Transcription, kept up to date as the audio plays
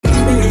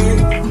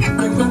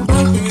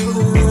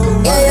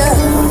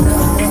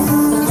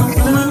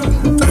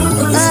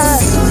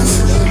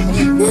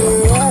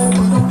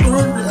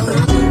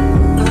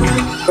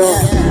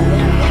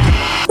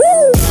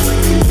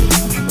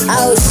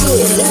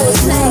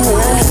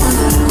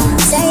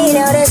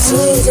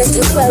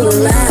you forever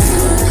mine.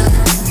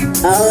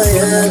 Oh,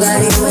 look,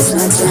 I didn't waste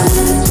my time.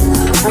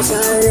 I'm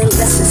trying to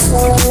blessings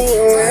follow me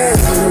around.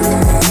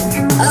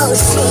 Oh,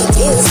 shit,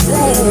 it was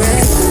playing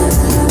right.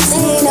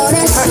 Saying all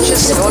that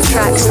Purchase your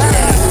tracks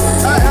today.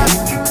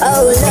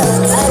 Oh, look,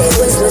 I didn't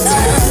waste my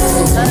time.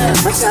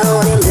 I'm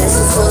trying to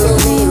blessings follow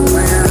me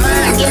around.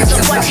 Mind gets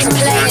to what you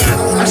playing.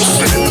 I'm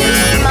sitting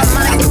in my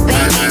mind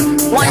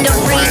debating,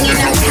 wondering and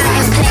I'm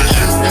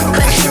contemplating,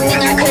 questioning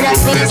I could have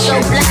been so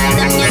blind.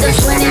 Them niggas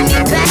wanted me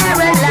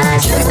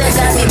paralyzed, look they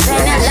got me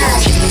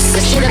penalized. The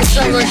shit I'm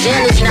so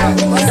jealous now,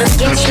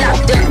 against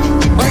locked up.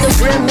 On the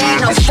real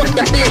man, I'll fuck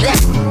the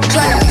business.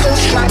 Tryna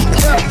push my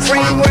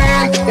girlfriend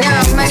world, now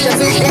I'm much of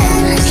it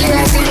that. Shit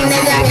I think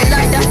they got me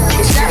locked up,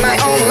 it's not my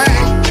own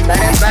mind. But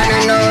I'm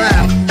finding no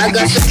out. I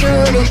got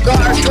security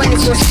guards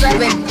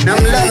 24/7.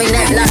 I'm loving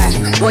that life.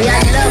 Boy, I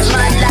love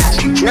my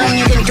life. Nothing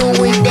you can do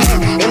with that.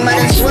 They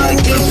might as well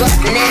give up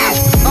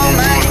now. On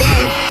my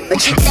day. But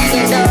you think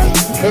it up.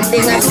 The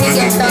thing I think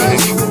it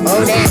does.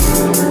 Oh, that.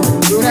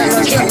 You don't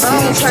know your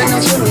own. Try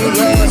not to be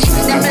yours.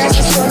 Them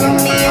blessings follow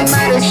me. You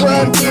might as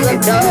well give a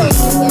dog.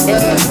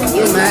 Yeah,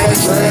 you might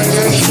as well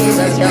just give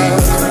a dog.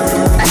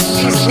 I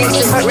see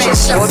snakes and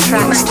rats up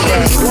in my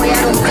cage. Boy, I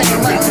don't play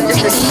much.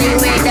 Just a shit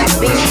way that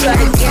bitch try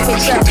to get me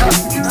shut up.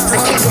 I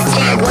take a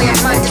tan, boy, I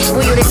might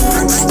dispute it.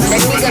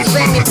 That nigga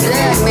fed me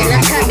blood, man, I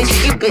can't be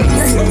stupid.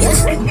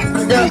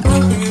 Look,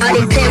 how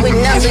they play with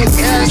nothing,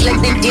 cuz like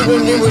they did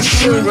when we were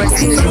children.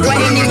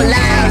 Running in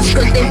lives,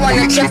 cause they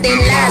wanna trust their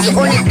lives. The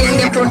only thing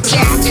they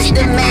protect is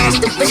the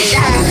mask, the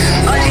facade.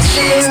 All I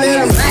see is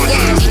little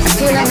maggots. I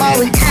feel I'm all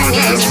with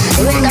Kanye's.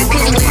 When I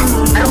pick me,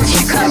 I don't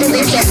see color,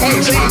 they say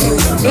hatred.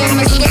 They're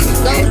my shit,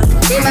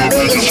 they're my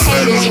biggest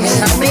haters.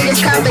 My biggest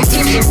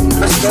competition.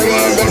 I'm still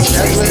there, they're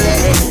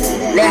struggling.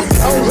 Left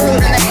over on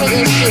the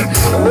hating shit.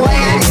 Boy,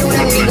 I knew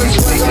them niggas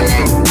was on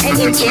that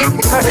hating shit.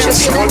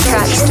 Purchase your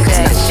tracks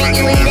today. I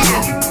figure it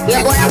out.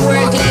 Yeah, boy, I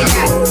work it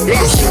out.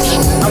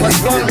 Blessings. I was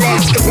born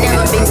blessed, could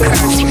never be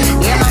cursed.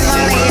 Yeah, my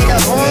mama had the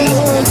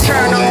whole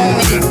turn on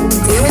me.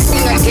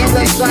 Everything I give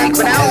a fuck,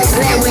 but I don't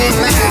play with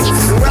mine.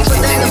 Rougher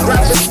than the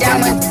roughest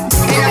diamond.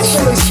 And I'm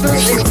so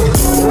exclusive.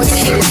 When you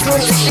see the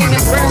exclusive shit,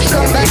 your friends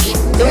come back.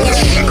 Don't get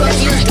shit cause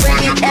you was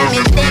bringing at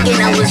me thinking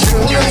I was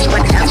amused.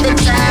 But half the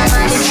time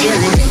I was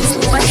chilling.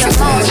 But your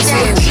mom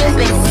said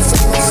tripping.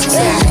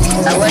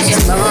 Yeah, I was your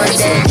mom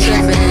said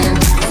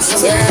tripping.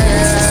 Yeah.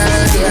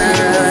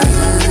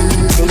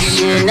 This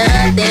shit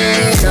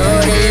nothing, no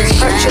this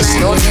shit. Purchase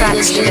your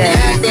tracks today.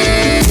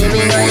 Give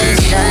me what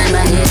inside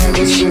my head.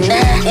 This shit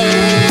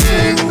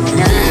nothing.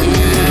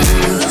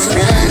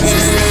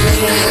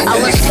 I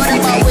was thought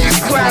about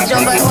witchcraft,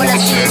 but all I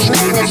see is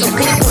madness. Some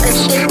people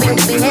escaping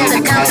to be held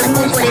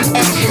accountable for their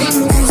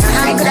actions.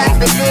 How could I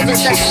believe in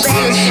such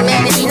Spanish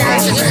man? It's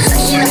nonsense. I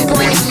see them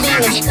pointing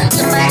fingers.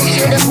 Somebody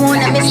should have worn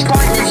them as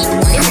partners.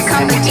 It's a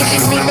competition,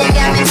 think they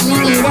got me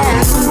figured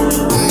out.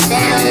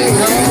 They don't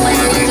know what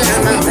it is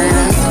I'm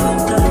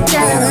about.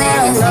 Tell them they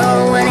don't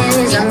know what it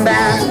is I'm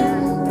about.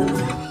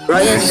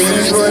 RoyalTee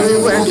is where we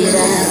work it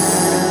out.